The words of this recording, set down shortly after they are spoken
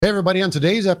Hey, everybody. On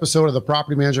today's episode of the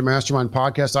Property Manager Mastermind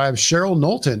podcast, I have Cheryl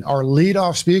Knowlton, our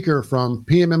lead-off speaker from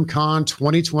PMMCon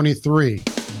 2023.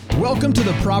 Welcome to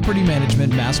the Property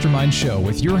Management Mastermind Show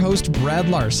with your host, Brad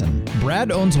Larson.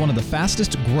 Brad owns one of the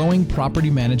fastest growing property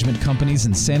management companies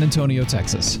in San Antonio,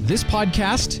 Texas. This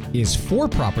podcast is for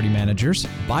property managers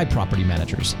by property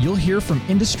managers. You'll hear from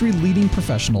industry-leading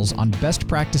professionals on best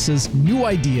practices, new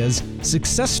ideas,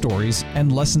 success stories,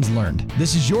 and lessons learned.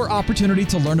 This is your opportunity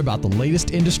to learn about the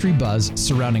latest industry buzz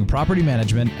surrounding property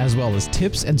management, as well as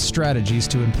tips and strategies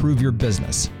to improve your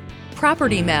business.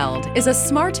 Property Meld is a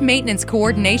smart maintenance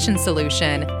coordination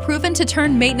solution proven to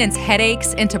turn maintenance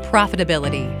headaches into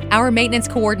profitability. Our maintenance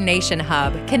coordination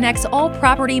hub connects all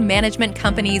property management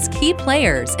companies' key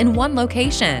players in one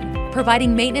location,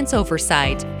 providing maintenance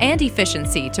oversight and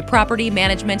efficiency to property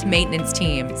management maintenance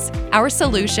teams. Our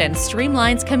solution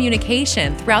streamlines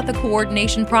communication throughout the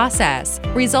coordination process,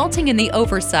 resulting in the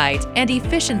oversight and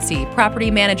efficiency property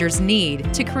managers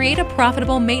need to create a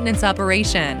profitable maintenance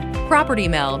operation. Property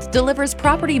Meld delivers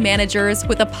property managers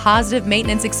with a positive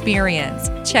maintenance experience.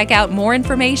 Check out more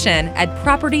information at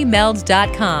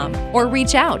propertymeld.com or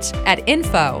reach out at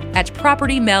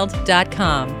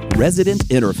info@propertymeld.com. Resident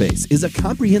Interface is a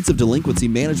comprehensive delinquency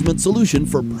management solution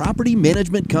for property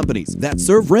management companies that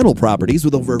serve rental properties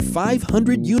with over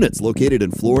 500 units located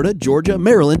in Florida, Georgia,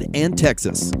 Maryland, and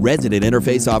Texas. Resident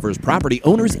Interface offers property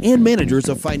owners and managers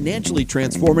a financially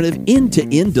transformative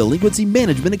end-to-end delinquency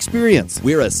management experience.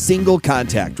 We're a single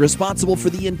contact responsible for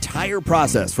the entire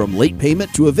process from late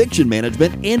payment to eviction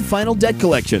management and final debt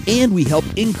collection. And we help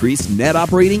increase net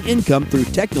operating income through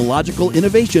technological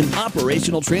innovation,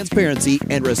 operational transparency,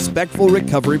 and respectful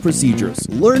recovery procedures.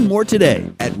 Learn more today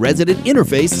at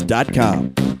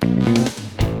residentinterface.com.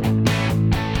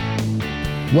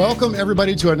 Welcome,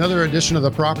 everybody, to another edition of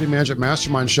the Property Management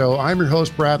Mastermind Show. I'm your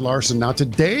host, Brad Larson. Now,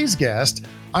 today's guest,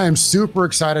 I am super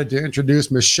excited to introduce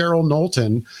Ms. Cheryl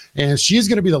Knowlton, and she's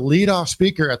going to be the lead-off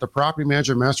speaker at the Property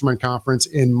Manager Mastermind Conference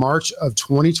in March of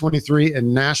 2023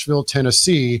 in Nashville,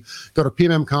 Tennessee. Go to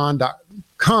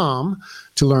PMMCon.com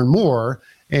to learn more.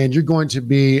 And you're going to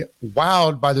be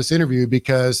wowed by this interview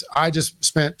because I just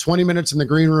spent 20 minutes in the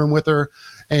green room with her,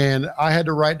 and I had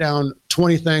to write down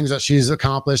 20 things that she's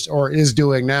accomplished or is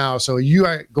doing now. So you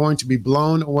are going to be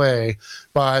blown away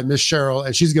by Miss Cheryl,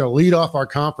 and she's going to lead off our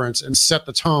conference and set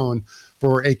the tone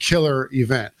for a killer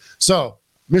event. So,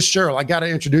 Miss Cheryl, I got to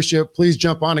introduce you. Please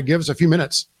jump on and give us a few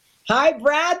minutes. Hi,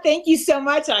 Brad. Thank you so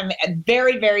much. I'm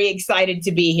very, very excited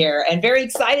to be here and very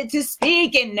excited to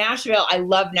speak in Nashville. I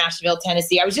love Nashville,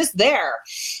 Tennessee. I was just there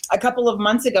a couple of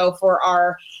months ago for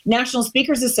our National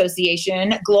Speakers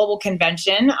Association Global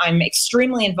Convention. I'm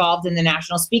extremely involved in the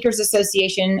National Speakers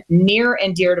Association, near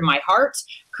and dear to my heart,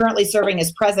 currently serving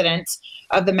as president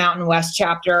of the Mountain West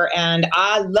chapter, and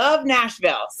I love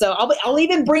Nashville. So I'll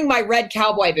even bring my red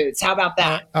cowboy boots. How about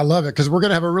that? I love it, because we're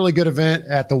going to have a really good event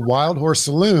at the Wild Horse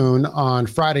Saloon on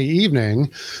Friday evening.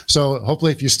 So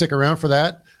hopefully if you stick around for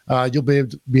that, you'll be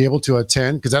able to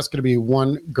attend, because that's going to be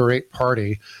one great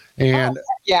party. And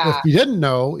if you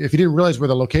didn't realize where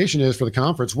the location is for the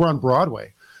conference, we're on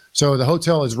Broadway. So the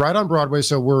hotel is right on Broadway.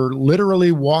 So we're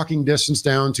literally walking distance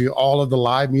down to all of the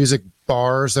live music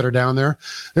bars that are down there.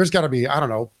 There's got to be,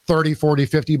 30, 40,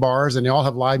 50 bars, and they all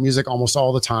have live music almost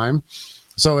all the time.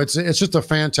 So it's just a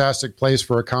fantastic place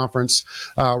for a conference.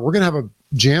 We're going to have a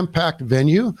jam-packed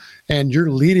venue, and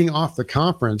you're leading off the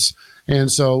conference.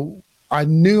 And so I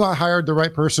knew I hired the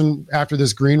right person after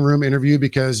this green room interview,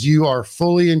 because you are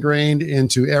fully ingrained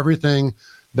into everything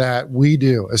that we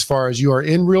do. As far as you are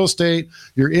in real estate,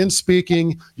 you're in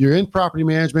speaking, you're in property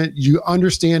management, you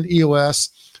understand EOS.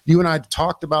 You and I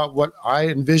talked about what I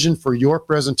envisioned for your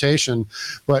presentation,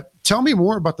 but tell me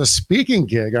more about the speaking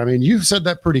gig. I mean, you said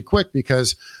that pretty quick,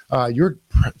 because you're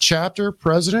chapter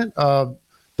president of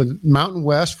the Mountain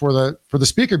West for the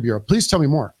Speaker Bureau. Please tell me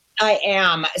more. I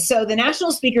am. So the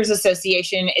National Speakers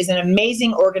Association is an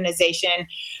amazing organization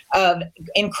of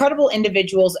incredible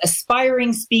individuals,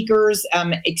 aspiring speakers,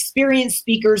 experienced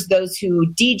speakers, those who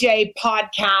DJ,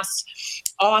 podcast,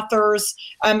 authors,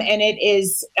 and it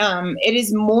is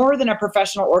more than a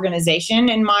professional organization,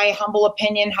 in my humble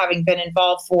opinion, having been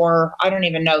involved for,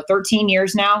 13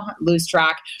 years now, lose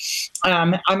track.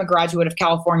 I'm a graduate of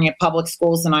California public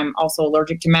schools, and I'm also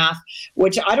allergic to math,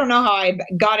 which I don't know how I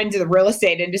got into the real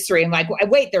estate industry. I'm like,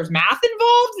 wait, there's math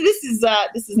involved?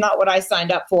 This is not what I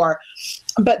signed up for.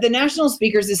 But the National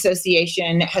Speakers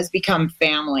Association has become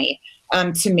family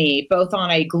to me, both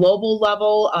on a global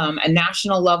level, a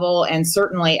national level, and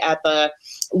certainly at the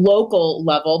local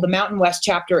level. The Mountain West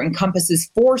chapter encompasses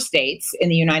 4 states in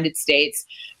the United States,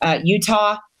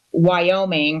 Utah,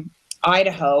 Wyoming,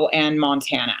 Idaho, and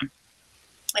Montana.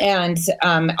 And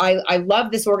I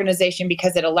love this organization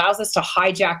because it allows us to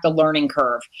hijack the learning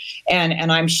curve.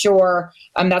 And I'm sure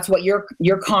that's what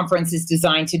your conference is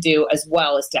designed to do as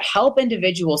well, is to help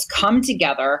individuals come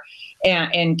together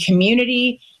in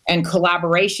community and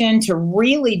collaboration to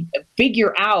really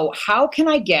figure out, how can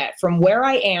I get from where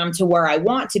I am to where I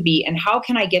want to be, and how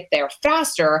can I get there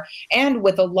faster and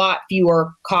with a lot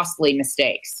fewer costly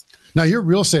mistakes. Now, your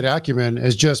real estate acumen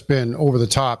has just been over the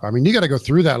top. I mean, you got to go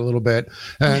through that a little bit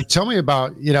and tell me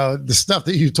about, the stuff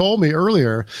that you told me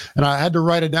earlier, and I had to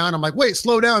write it down. I'm like, wait,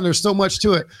 slow down. There's so much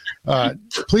to it.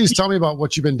 Please tell me about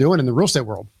what you've been doing in the real estate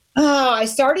world. Oh, I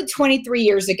started 23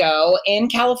 years ago in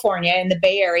California, in the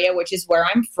Bay Area, which is where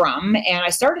I'm from. And I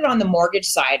started on the mortgage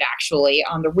side, actually,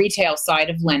 on the retail side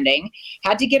of lending.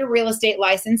 Had to get a real estate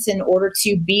license in order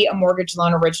to be a mortgage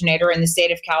loan originator in the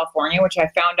state of California, which I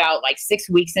found out like 6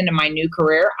 weeks into my new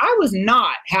career. I was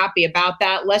not happy about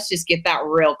that. Let's just get that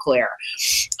real clear.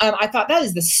 I thought that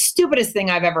is the stupidest thing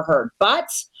I've ever heard. But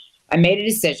I made a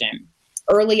decision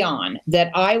early on that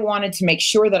I wanted to make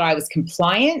sure that I was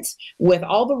compliant with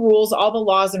all the rules, all the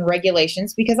laws and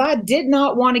regulations, because I did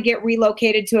not want to get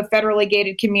relocated to a federally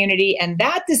gated community. And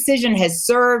that decision has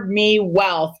served me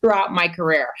well throughout my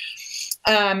career.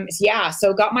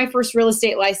 So got my first real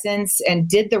estate license and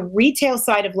did the retail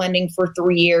side of lending for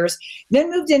 3 years, then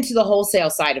moved into the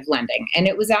wholesale side of lending. And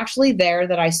it was actually there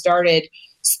that I started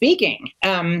speaking,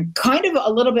 kind of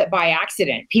a little bit by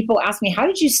accident. People ask me, how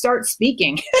did you start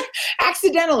speaking?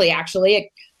 Accidentally,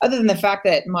 actually, other than the fact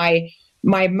that my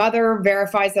mother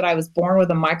verifies that I was born with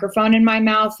a microphone in my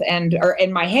mouth or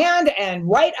in my hand and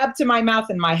right up to my mouth.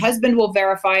 And my husband will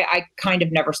verify I kind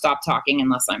of never stop talking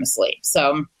unless I'm asleep.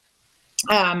 So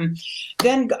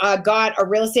then got a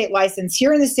real estate license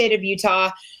here in the state of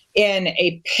Utah in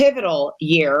a pivotal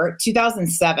year,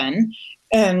 2007,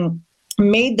 and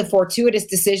made the fortuitous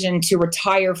decision to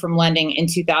retire from lending in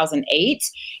 2008.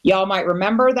 Y'all might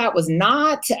remember that was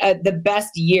not the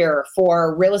best year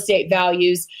for real estate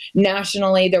values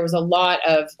nationally. There was a lot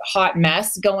of hot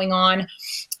mess going on.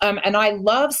 And I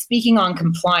love speaking on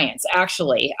compliance,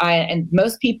 actually. And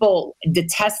most people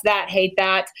detest that, hate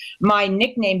that. My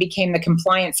nickname became the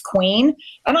compliance queen.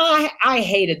 And I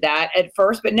hated that at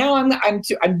first, but now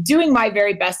I'm doing my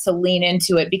very best to lean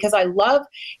into it, because I love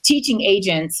teaching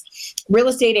agents, real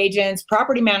estate agents,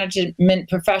 property management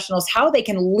professionals, how they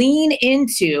can lean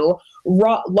into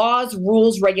laws,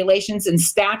 rules, regulations, and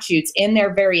statutes in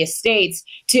their various states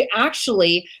to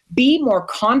actually be more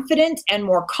confident and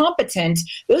more competent.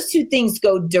 Those two things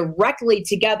go directly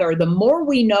together. The more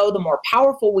we know, the more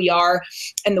powerful we are,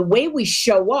 and the way we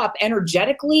show up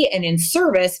energetically and in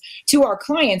service to our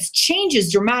clients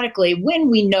changes dramatically when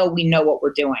we know what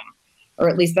we're doing. Or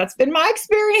at least that's been my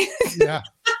experience. Yeah.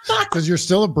 Because you're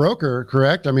still a broker,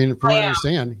 correct? I mean, from what I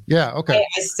understand. Yeah. Okay.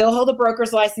 I still hold a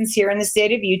broker's license here in the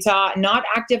state of Utah, not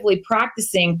actively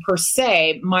practicing per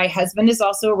se. My husband is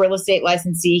also a real estate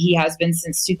licensee. He has been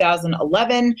since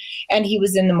 2011, and he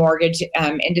was in the mortgage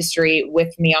industry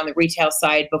with me on the retail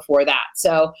side before that.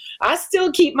 So I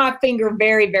still keep my finger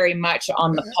very, very much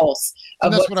on the pulse.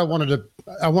 And that's what I wanted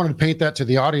to paint that to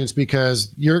the audience,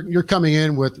 because you're coming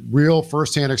in with real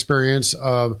firsthand experience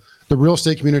of the real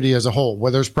estate community as a whole,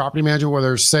 whether it's property management,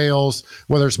 whether it's sales,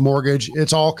 whether it's mortgage,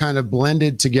 it's all kind of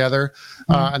blended together,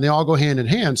 and they all go hand in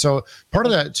hand. So part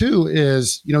of that too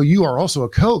is, you are also a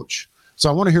coach. So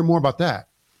I want to hear more about that.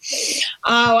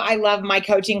 Oh, I love my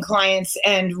coaching clients.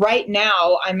 And right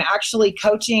now I'm actually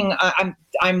coaching.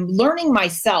 I'm learning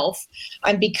myself.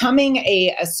 I'm becoming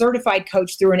a certified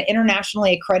coach through an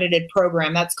internationally accredited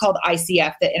program. That's called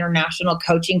ICF, the International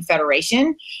Coaching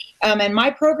Federation. And my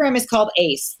program is called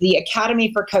ACE, the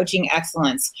Academy for Coaching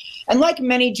Excellence. And like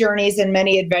many journeys and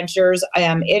many adventures,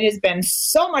 it has been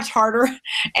so much harder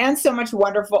and so much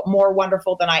more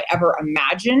wonderful than I ever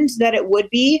imagined that it would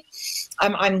be.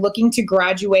 I'm looking to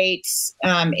graduate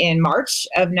in March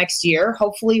of next year,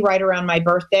 hopefully right around my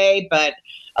birthday, but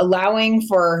allowing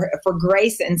for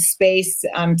grace and space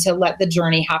to let the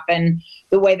journey happen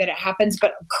the way that it happens.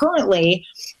 But currently,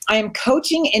 I am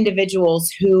coaching individuals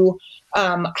who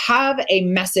have a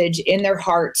message in their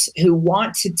heart, who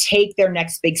want to take their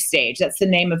next big stage. That's the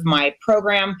name of my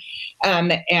program.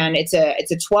 And it's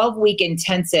a 12-week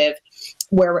intensive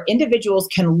where individuals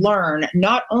can learn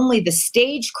not only the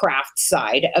stagecraft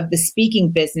side of the speaking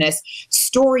business,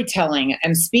 storytelling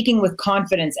and speaking with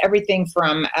confidence, everything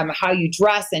from how you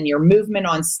dress and your movement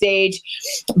on stage,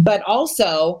 but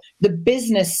also the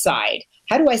business side.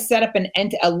 How do I set up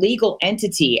a legal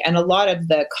entity, and a lot of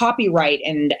the copyright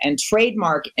and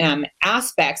trademark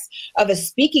aspects of a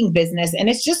speaking business? And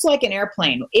it's just like an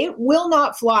airplane. It will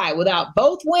not fly without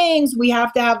both wings. We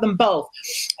have to have them both.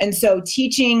 And so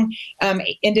teaching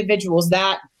individuals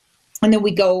that. And then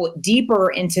we go deeper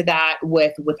into that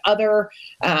with other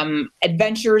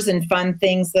adventures and fun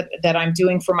things that I'm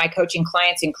doing for my coaching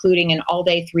clients, including an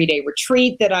all-day, 3-day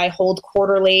retreat that I hold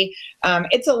quarterly.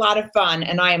 It's a lot of fun,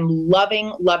 and I am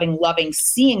loving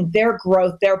seeing their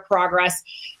growth, their progress,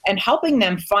 and helping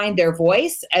them find their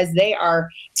voice as they are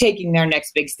taking their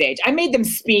next big stage. I made them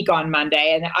speak on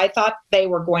Monday, and I thought they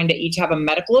were going to each have a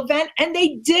medical event, and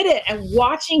they did it. And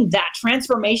watching that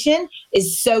transformation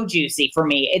is so juicy for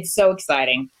me. It's so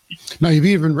exciting. Now, you've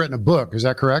even written a book. Is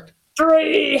that correct?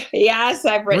 3. Yes,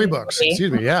 I've written 3 books.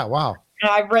 Excuse me. Yeah. Wow.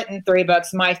 I've written 3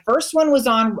 books. My first one was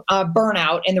on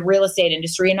burnout in the real estate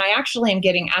industry, and I actually am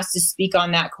getting asked to speak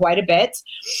on that quite a bit.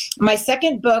 My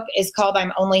second book is called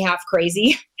I'm Only Half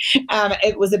Crazy.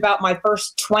 It was about my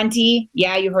first 20,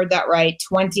 yeah, you heard that right,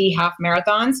 20 half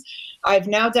marathons. I've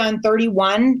now done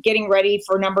 31, getting ready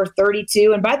for number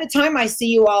 32. And by the time I see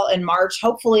you all in March,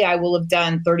 hopefully I will have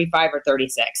done 35 or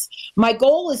 36. My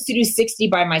goal is to do 60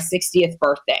 by my 60th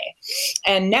birthday.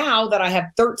 And now that I have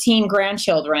 13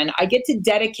 grandchildren, I get to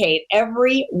dedicate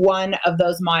every one of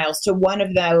those miles to one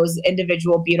of those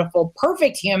individual, beautiful,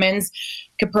 perfect humans.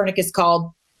 Copernicus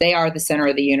called. They are the center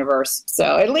of the universe.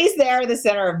 So at least they are the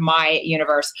center of my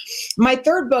universe. My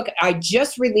third book, I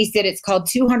just released it. It's called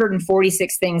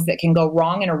 246 Things That Can Go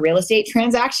Wrong in a Real Estate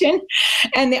Transaction.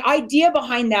 And the idea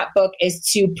behind that book is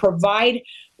to provide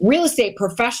real estate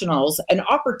professionals an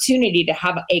opportunity to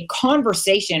have a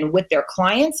conversation with their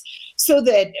clients so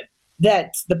that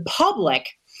the public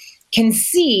can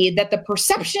see that the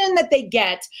perception that they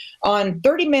get on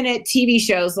 30-minute TV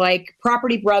shows like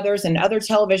Property Brothers and other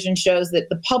television shows that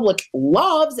the public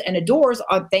loves and adores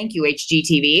on, thank you,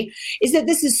 HGTV, is that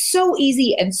this is so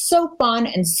easy and so fun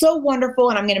and so wonderful,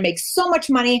 and I'm going to make so much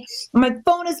money, and my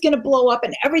phone is going to blow up,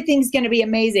 and everything's going to be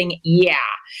amazing. Yeah.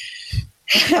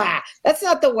 That's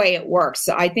not the way it works.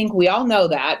 I think we all know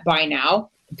that by now.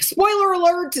 Spoiler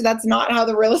alert, that's not how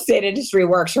the real estate industry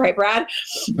works, right, Brad?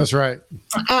 That's right.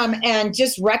 And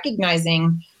just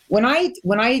recognizing when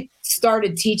I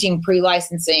started teaching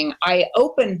pre-licensing, I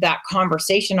opened that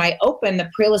conversation. I opened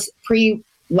the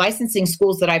pre-licensing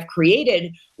schools that I've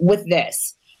created with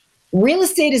this. Real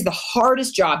estate is the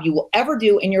hardest job you will ever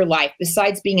do in your life,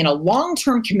 besides being in a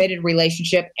long-term committed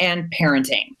relationship and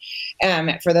parenting.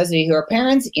 For those of you who are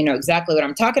parents, you know exactly what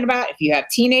I'm talking about. If you have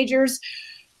teenagers,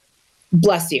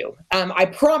 bless you. I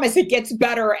promise it gets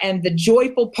better, and the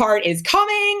joyful part is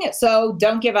coming. So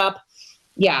don't give up.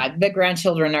 Yeah, the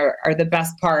grandchildren are the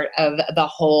best part of the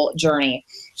whole journey.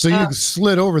 So you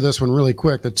slid over this one really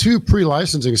quick. The 2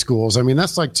 pre-licensing schools, I mean,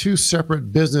 that's like 2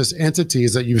 separate business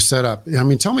entities that you've set up. I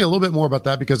mean, tell me a little bit more about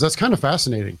that, because that's kind of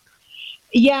fascinating.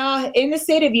 Yeah, in the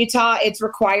state of Utah, it's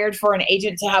required for an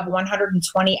agent to have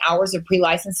 120 hours of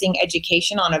pre-licensing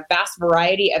education on a vast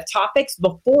variety of topics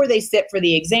before they sit for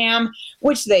the exam,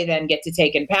 which they then get to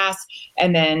take and pass,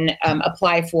 and then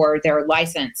apply for their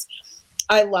license.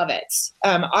 I love it.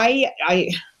 I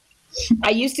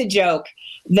used to joke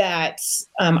that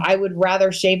I would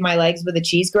rather shave my legs with a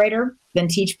cheese grater than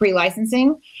teach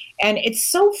pre-licensing. And it's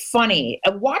so funny.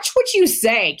 Watch what you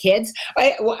say, kids.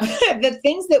 The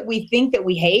things that we think that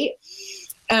we hate,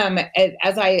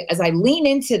 as I lean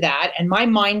into that, and my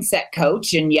mindset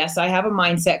coach, and yes, I have a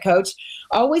mindset coach,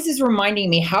 always is reminding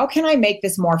me, how can I make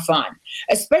this more fun?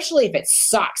 Especially if it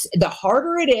sucks. The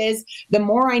harder it is, the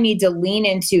more I need to lean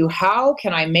into how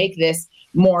can I make this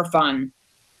more fun?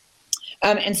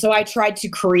 And so I tried to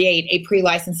create a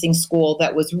pre-licensing school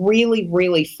that was really,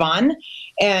 really fun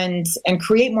and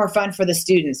create more fun for the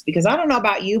students. Because I don't know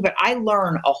about you, but I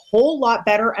learn a whole lot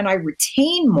better and I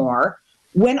retain more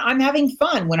when I'm having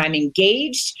fun, when I'm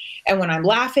engaged, and when I'm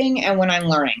laughing, and when I'm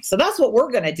learning. So that's what we're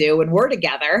going to do when we're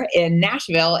together in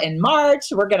Nashville in March.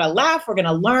 We're going to laugh, we're going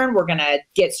to learn, we're going to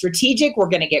get strategic, we're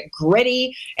going to get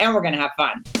gritty, and we're going to have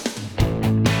fun.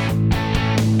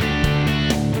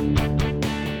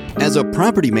 As a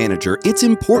property manager, it's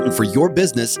important for your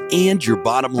business and your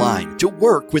bottom line to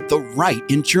work with the right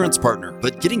insurance partner.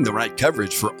 But getting the right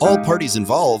coverage for all parties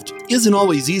involved isn't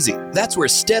always easy. That's where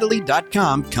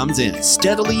Steadily.com comes in.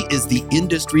 Steadily is the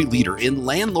industry leader in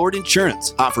landlord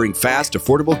insurance, offering fast,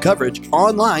 affordable coverage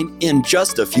online in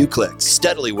just a few clicks.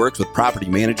 Steadily works with property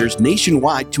managers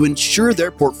nationwide to ensure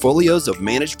their portfolios of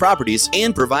managed properties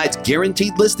and provides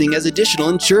guaranteed listing as additional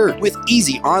insured with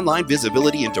easy online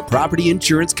visibility into property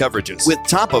insurance coverages. With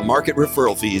top-of-market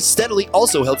referral fees, Steadily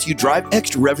also helps you drive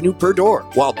extra revenue per door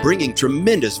while bringing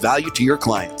tremendous value to your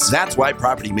clients. That's why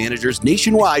property managers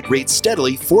nationwide rate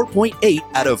Steadily 4.8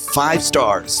 out of 5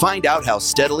 stars. Find out how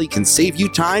Steadily can save you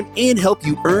time and help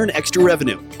you earn extra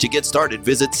revenue. To get started,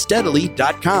 visit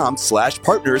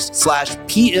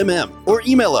Steadily.com/partners/PMM or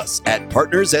email us at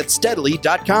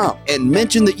partners@steadily.com and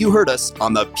mention that you heard us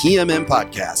on the PMM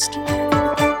podcast.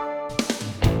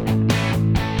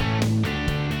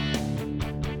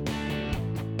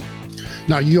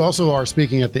 Now, you also are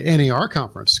speaking at the NAR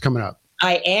conference coming up.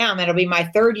 I am. It'll be my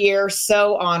 3rd year.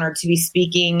 So honored to be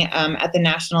speaking at the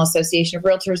National Association of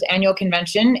Realtors annual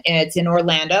convention. It's in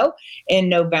Orlando in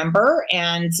November.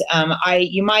 And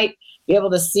you might be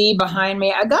able to see behind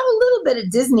me, I got a little bit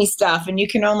of Disney stuff, and you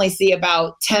can only see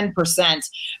about 10%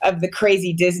 of the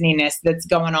crazy Disneyness that's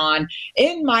going on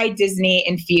in my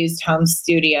Disney-infused home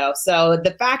studio. So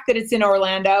the fact that it's in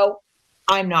Orlando,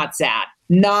 I'm not sad.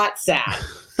 Not sad.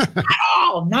 At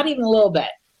all, not even a little bit.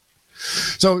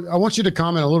 So I want you to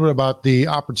comment a little bit about the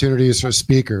opportunities for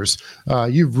speakers.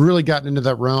 You've really gotten into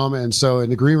that realm. And so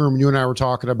in the green room, you and I were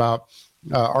talking about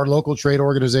our local trade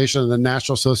organization and the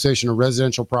National Association of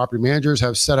Residential Property Managers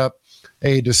have set up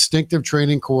a distinctive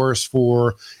training course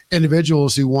for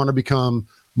individuals who want to become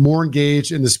more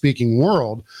engaged in the speaking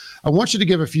world. I want you to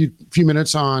give a few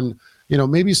minutes on,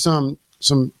 maybe some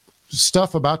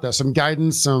stuff about that, some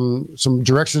guidance, some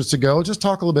directions to go. Just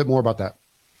talk a little bit more about that.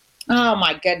 Oh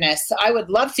my goodness. I would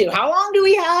love to. How long do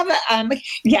we have?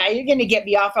 Yeah, you're going to get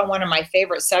me off on one of my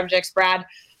favorite subjects, Brad.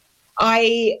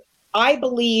 I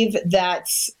believe that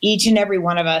each and every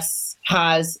one of us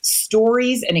has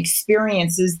stories and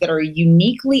experiences that are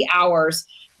uniquely ours.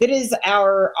 That is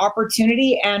our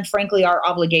opportunity and frankly, our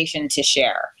obligation to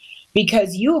share.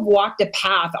 Because you have walked a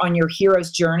path on your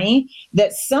hero's journey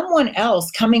that someone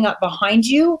else coming up behind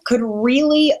you could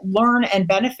really learn and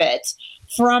benefit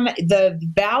from the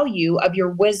value of your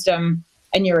wisdom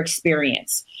and your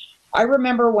experience. I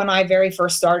remember when I very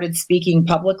first started speaking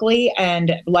publicly,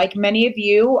 and like many of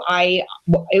you,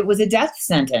 it was a death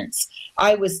sentence.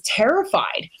 I was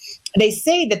terrified. They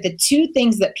say that the 2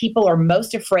 things that people are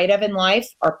most afraid of in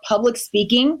life are public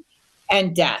speaking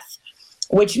and death,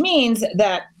 which means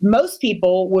that most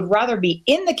people would rather be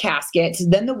in the casket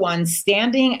than the ones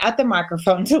standing at the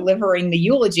microphone delivering the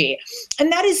eulogy.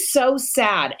 And that is so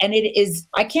sad. And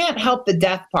I can't help the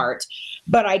death part,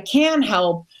 but I can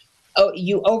help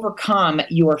you overcome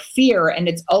your fear. And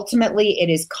it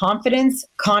is confidence,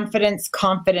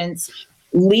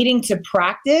 leading to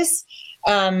practice.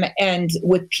 And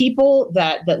with people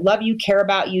that love you, care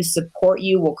about you, support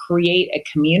you, will create a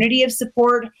community of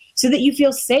support so that you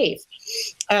feel safe.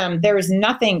 There is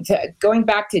nothing going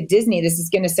back to Disney. This is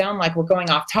going to sound like we're going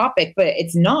off topic, but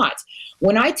it's not.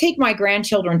 When I take my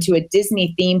grandchildren to a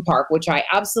Disney theme park, which I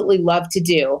absolutely love to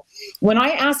do, when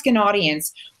I ask an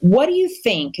audience, what do you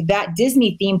think that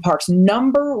Disney theme park's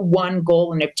number 1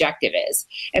 goal and objective is?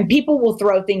 And people will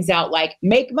throw things out like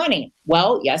make money.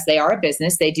 Well, yes, they are a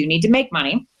business. They do need to make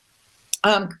money.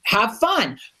 Have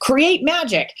fun, create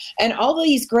magic, and all of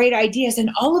these great ideas.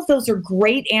 And all of those are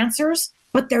great answers,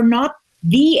 but they're not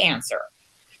the answer.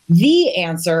 The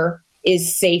answer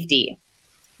is safety.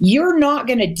 You're not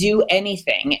going to do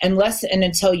anything unless and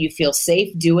until you feel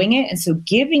safe doing it. And so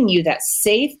giving you that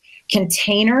safe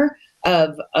container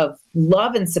of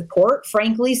love and support,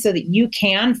 frankly, so that you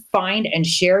can find and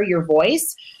share your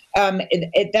voice,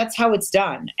 that's how it's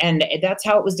done. And that's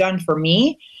how it was done for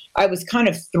me. I was kind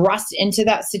of thrust into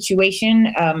that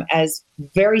situation as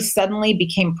very suddenly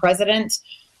became president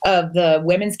of the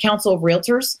Women's Council of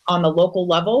Realtors on the local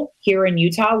level here in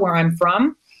Utah, where I'm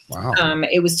from. Wow.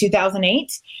 It was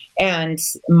 2008, and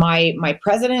my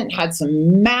president had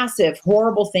some massive,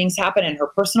 horrible things happen in her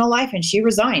personal life, and she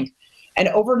resigned. And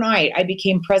overnight, I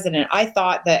became president. I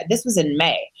thought that this was in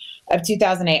May of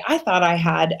 2008. I thought I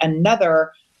had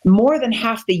another more than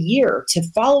half the year to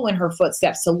follow in her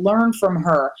footsteps, to learn from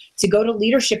her, to go to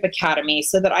Leadership Academy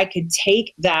so that I could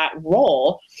take that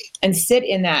role and sit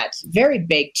in that very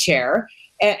big chair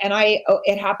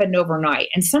it happened overnight.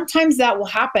 And sometimes that will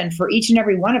happen for each and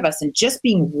every one of us. And just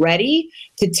being ready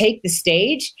to take the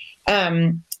stage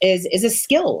is a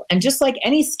skill. And just like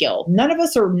any skill, none of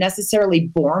us are necessarily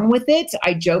born with it.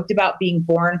 I joked about being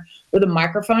born with a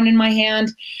microphone in my hand.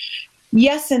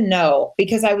 Yes and no,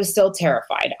 because I was still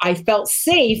terrified. I felt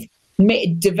safe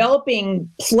developing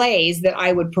plays that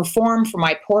I would perform for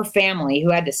my poor family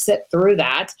who had to sit through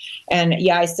that. And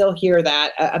yeah, I still hear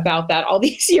that about that all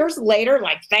these years later.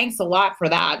 Like, thanks a lot for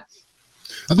that.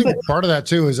 I think part of that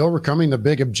too is overcoming the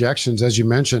big objections, as you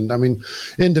mentioned. I mean,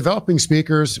 in developing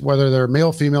speakers, whether they're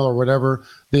male, female, or whatever,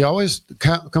 they always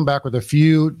come back with a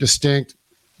few distinct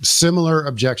similar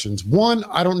objections. One,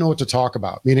 I don't know what to talk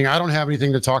about, meaning I don't have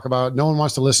anything to talk about. No one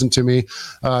wants to listen to me.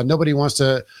 Nobody wants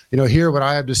to, hear what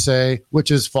I have to say,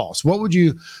 which is false. What would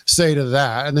you say to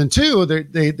that? And then two,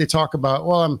 they talk about,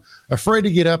 well, I'm afraid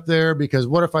to get up there because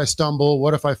what if I stumble?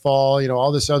 What if I fall?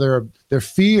 All this other, their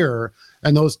fear,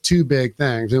 and those two big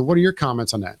things. And what are your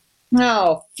comments on that?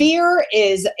 No, fear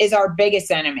is our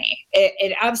biggest enemy.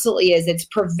 It absolutely is. It's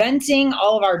preventing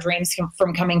all of our dreams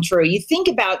from coming true. You think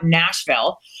about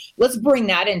Nashville. Let's bring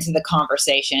that into the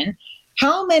conversation.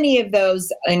 How many of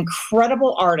those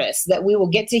incredible artists that we will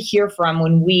get to hear from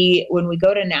when we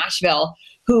go to Nashville,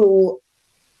 what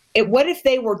if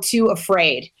they were too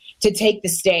afraid to take the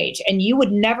stage? And you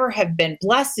would never have been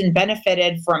blessed and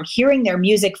benefited from hearing their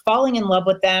music, falling in love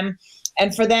with them,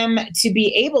 and for them to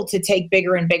be able to take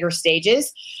bigger and bigger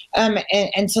stages,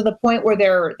 and to the point where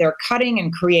they're cutting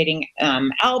and creating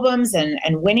albums and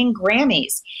winning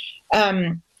Grammys.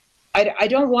 I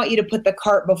don't want you to put the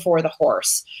cart before the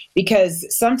horse, because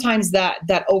sometimes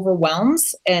that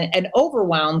overwhelms, and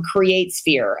overwhelm creates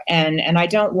fear. And I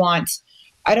don't want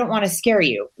to scare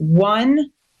you. One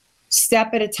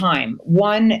step at a time,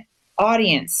 one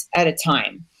audience at a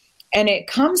time. And it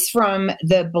comes from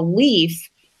the belief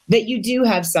that you do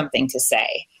have something to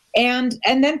say, and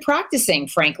then practicing,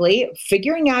 frankly,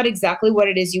 figuring out exactly what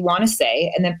it is you want to say,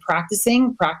 and then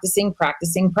practicing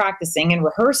and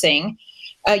rehearsing.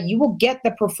 You will get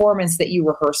the performance that you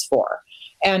rehearse for.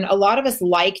 And a lot of us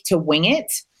like to wing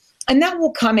it, and that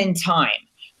will come in time.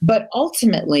 But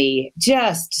ultimately,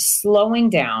 just slowing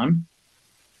down,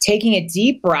 taking a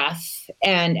deep breath,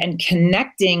 and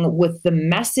connecting with the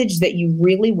message that you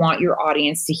really want your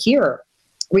audience to hear.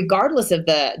 Regardless of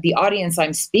the audience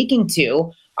I'm speaking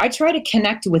to, I try to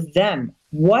connect with them.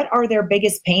 What are their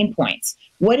biggest pain points?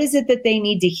 What is it that they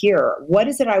need to hear? What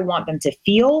is it I want them to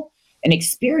feel and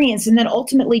experience, and then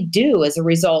ultimately do as a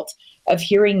result of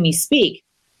hearing me speak?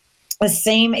 The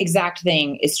same exact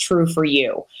thing is true for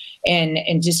you.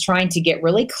 And just trying to get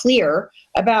really clear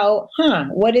about,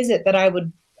 what is it that I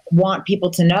would want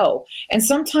people to know? And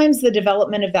sometimes the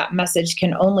development of that message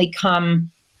can only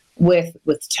come with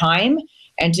time,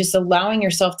 and just allowing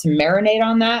yourself to marinate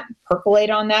on that, percolate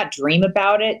on that, dream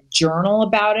about it, journal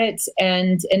about it.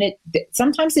 And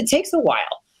sometimes it takes a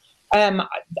while.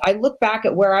 I look back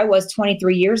at where I was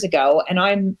 23 years ago, and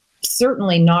I'm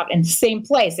certainly not in the same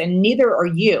place, and neither are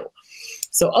you.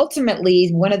 So ultimately,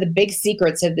 one of the big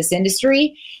secrets of this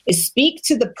industry is speak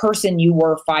to the person you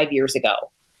were 5 years ago.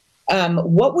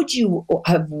 What would you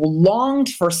have longed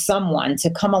for someone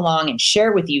to come along and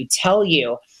share with you, tell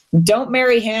you? Don't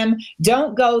marry him.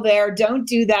 Don't go there. Don't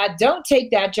do that. Don't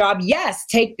take that job. Yes,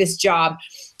 take this job.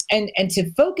 And to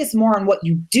focus more on what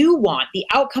you do want, the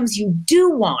outcomes you do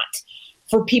want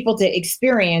for people to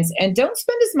experience. And don't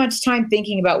spend as much time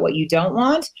thinking about what you don't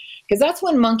want, because that's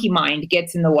when monkey mind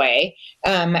gets in the way.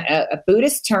 A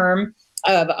Buddhist term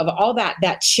of all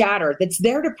that chatter that's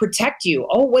there to protect you.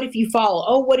 Oh, what if you fall?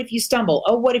 Oh, what if you stumble?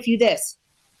 Oh, what if you this?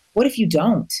 What if you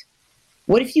don't?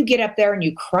 What if you get up there and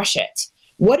you crush it?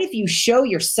 What if you show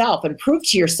yourself and prove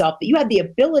to yourself that you had the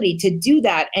ability to do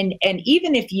that? And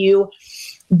even if you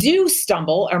do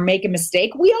stumble or make a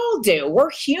mistake, we all do. We're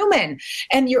human.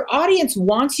 And your audience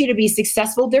wants you to be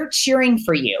successful. They're cheering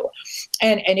for you.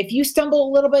 And if you stumble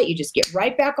a little bit, you just get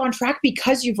right back on track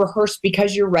because you've rehearsed,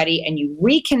 because you're ready, and you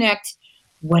reconnect.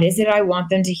 What is it I want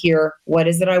them to hear? What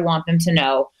is it I want them to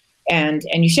know? And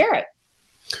you share it.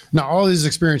 Now, all these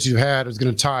experiences you had is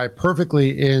going to tie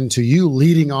perfectly into you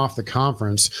leading off the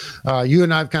conference. You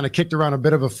and I have kind of kicked around a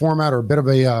bit of a format or a bit of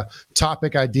a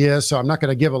topic idea, so I'm not going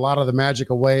to give a lot of the magic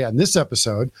away on this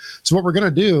episode. So what we're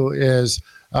going to do is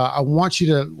I want you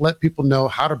to let people know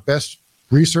how to best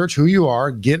research who you are,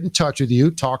 get in touch with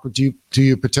you, talk to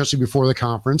you potentially before the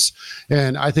conference.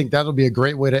 And I think that'll be a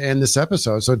great way to end this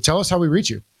episode. So tell us how we reach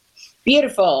you.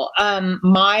 Beautiful.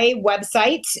 My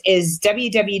website is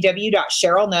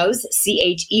www.cherylknows,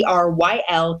 CHERYLKNOWS.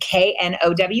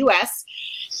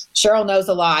 Cheryl knows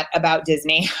a lot about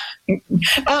Disney,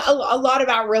 a lot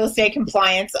about real estate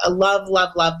compliance. I love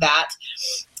that.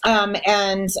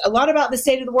 And a lot about the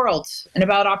state of the world and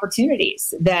about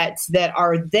opportunities that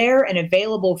are there and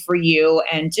available for you,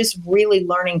 and just really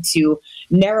learning to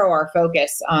narrow our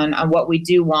focus on what we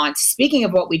do want. Speaking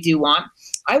of what we do want,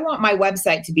 I want my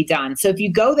website to be done. So if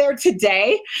you go there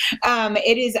today,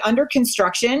 it is under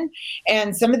construction,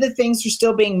 and some of the things are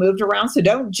still being moved around. So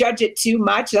don't judge it too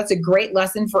much. That's a great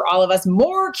lesson for all of us.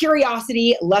 More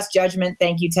curiosity, less judgment.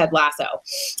 Thank you, Ted Lasso.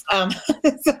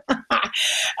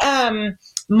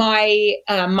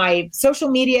 My social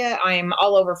media, I'm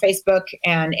all over Facebook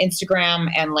and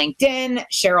Instagram and LinkedIn.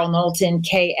 Cheryl Knowlton,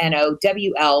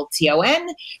 Knowlton.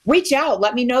 Reach out.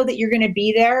 Let me know that you're going to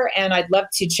be there, and I'd love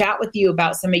to chat with you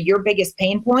about some of your biggest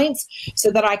pain points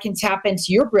so that I can tap into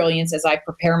your brilliance as I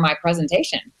prepare my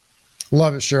presentation.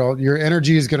 Love it, Cheryl. Your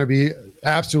energy is going to be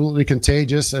absolutely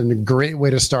contagious and a great way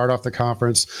to start off the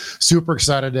conference. Super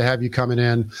excited to have you coming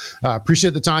in.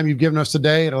 Appreciate the time you've given us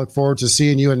today, and I look forward to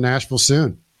seeing you in Nashville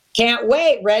soon. Can't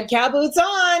wait. Red cow boots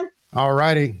on. All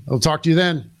righty. I'll talk to you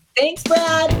then. Thanks,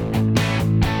 Brad.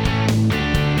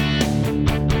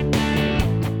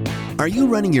 Are you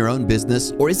running your own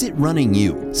business, or is it running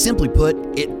you? Simply put,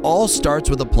 it all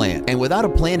starts with a plan. And without a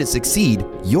plan to succeed,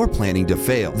 you're planning to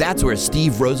fail. That's where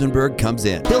Steve Rosenberg comes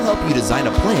in. He'll help you design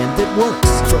a plan that works.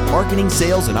 From marketing,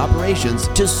 sales, and operations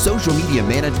to social media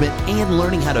management and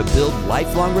learning how to build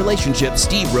lifelong relationships,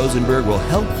 Steve Rosenberg will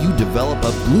help you develop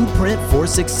a blueprint for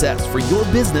success for your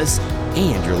business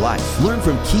and your life. Learn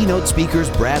from keynote speakers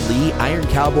Brad Lee, Iron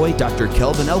Cowboy, Dr.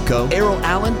 Kelvin Elko, Errol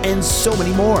Allen, and so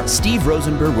many more. Steve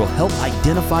Rosenberg will help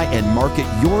identify and market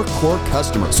your core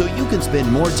customer so you can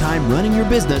spend more time running your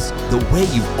business the way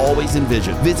you've always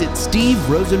envisioned. Visit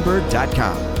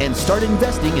steverosenberg.com and start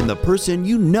investing in the person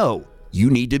you know you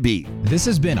need to be. This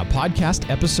has been a podcast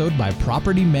episode by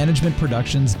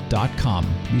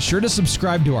PropertyManagementProductions.com. Be sure to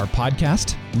subscribe to our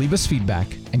podcast, leave us feedback,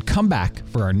 and come back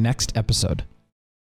for our next episode.